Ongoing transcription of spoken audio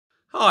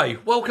Hi,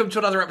 welcome to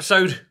another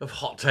episode of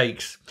Hot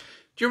Takes.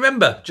 Do you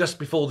remember, just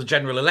before the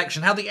general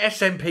election, how the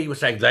SNP were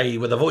saying they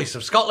were the voice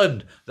of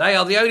Scotland? They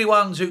are the only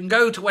ones who can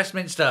go to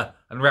Westminster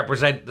and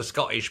represent the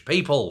Scottish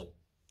people.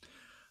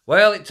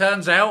 Well, it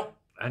turns out,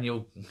 and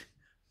don't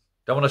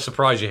want to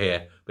surprise you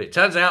here, but it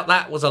turns out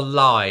that was a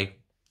lie.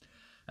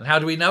 And how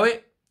do we know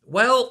it?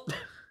 Well,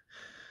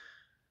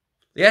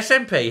 the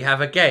SNP have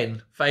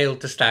again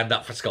failed to stand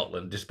up for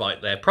Scotland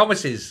despite their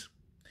promises,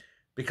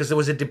 because there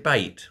was a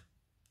debate.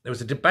 There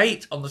was a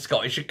debate on the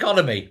Scottish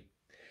economy.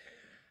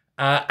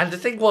 And the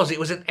thing was, it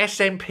was an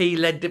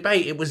SNP-led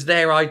debate. It was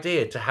their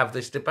idea to have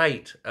this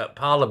debate at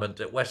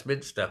Parliament at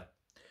Westminster.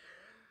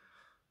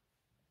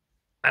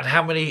 And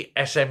how many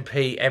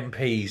SNP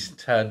MPs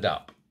turned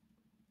up?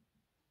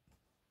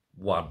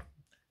 One.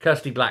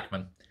 Kirsty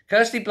Blackman.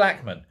 Kirsty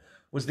Blackman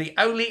was the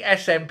only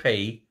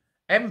SNP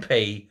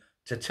MP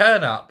to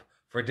turn up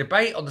for a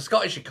debate on the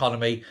Scottish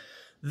economy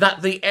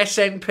that the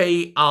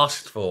SNP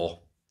asked for.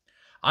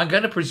 I'm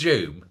going to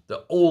presume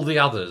that all the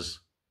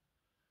others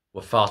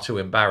were far too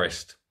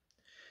embarrassed.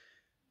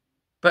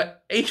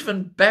 But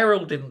even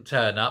Beryl didn't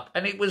turn up,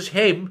 and it was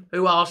him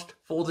who asked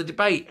for the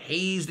debate.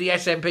 He's the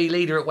SNP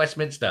leader at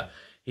Westminster.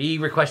 He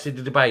requested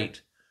the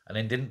debate and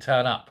then didn't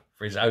turn up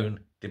for his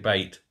own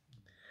debate.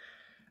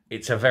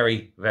 It's a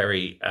very,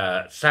 very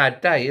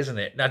sad day, isn't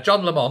it? Now,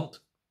 John Lamont,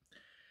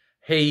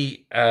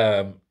 he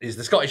is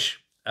the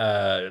Scottish,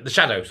 the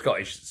shadow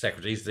Scottish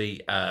secretary. He's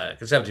the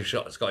Conservative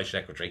Scottish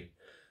secretary,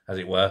 as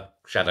it were,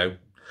 shadow.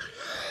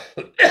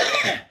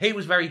 He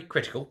was very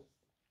critical,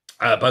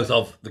 both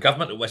of the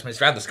government at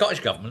Westminster and the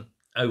Scottish government,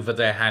 over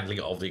their handling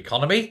of the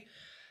economy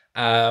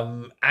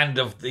and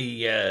of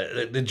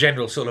the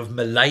general sort of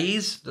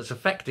malaise that's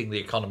affecting the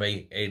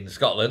economy in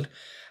Scotland,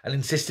 and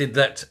insisted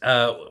that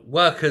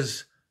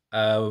workers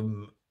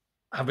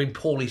have been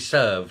poorly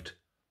served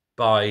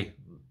by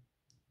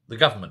the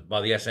government,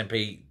 by the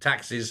SNP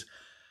taxes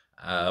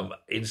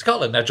in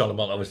Scotland. Now, John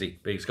Lamont, obviously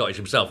being Scottish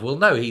himself, will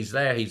know. He's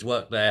there, he's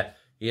worked there,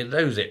 he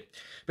knows it.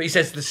 But he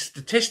says the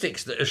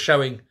statistics that are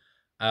showing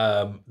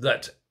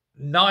that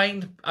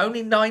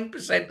only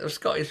 9% of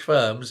Scottish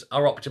firms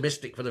are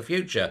optimistic for the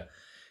future.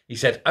 He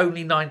said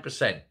only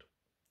 9%,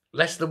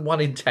 less than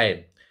 1 in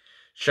 10,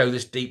 show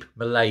this deep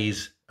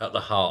malaise at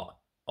the heart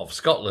of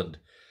Scotland.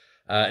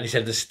 And he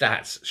said the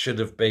stats should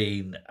have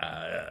been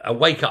a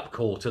wake-up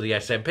call to the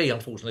SNP.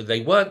 Unfortunately, they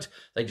weren't.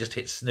 They just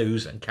hit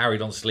snooze and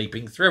carried on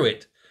sleeping through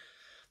it.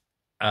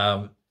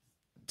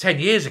 10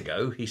 years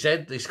ago, he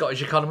said, the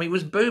Scottish economy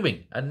was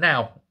booming. And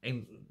now,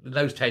 in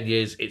those 10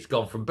 years, it's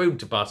gone from boom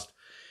to bust.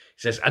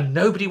 He says, and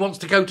nobody wants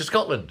to go to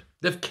Scotland.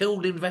 They've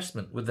killed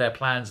investment with their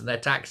plans and their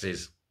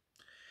taxes.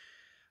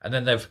 And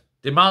then they've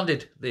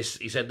demanded this.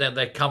 He said, then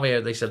they come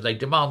here, they said they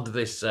demand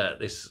this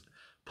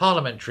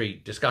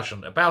parliamentary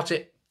discussion about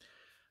it.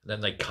 And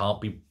then they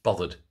can't be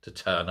bothered to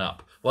turn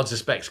up. One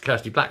suspects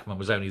Kirsty Blackman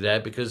was only there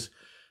because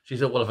she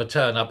thought, well, if I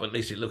turn up, at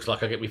least it looks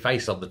like I get my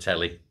face on the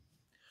telly.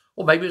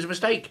 Or maybe it was a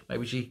mistake.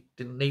 Maybe she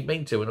didn't need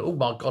me to. And, oh,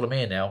 my God, I'm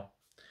here now.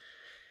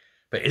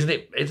 But isn't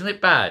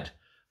it bad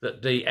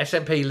that the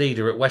SNP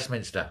leader at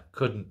Westminster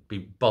couldn't be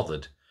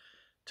bothered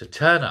to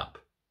turn up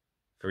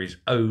for his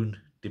own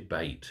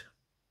debate?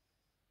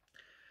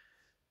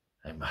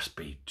 They must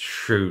be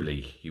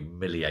truly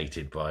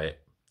humiliated by it.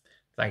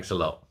 Thanks a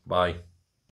lot. Bye.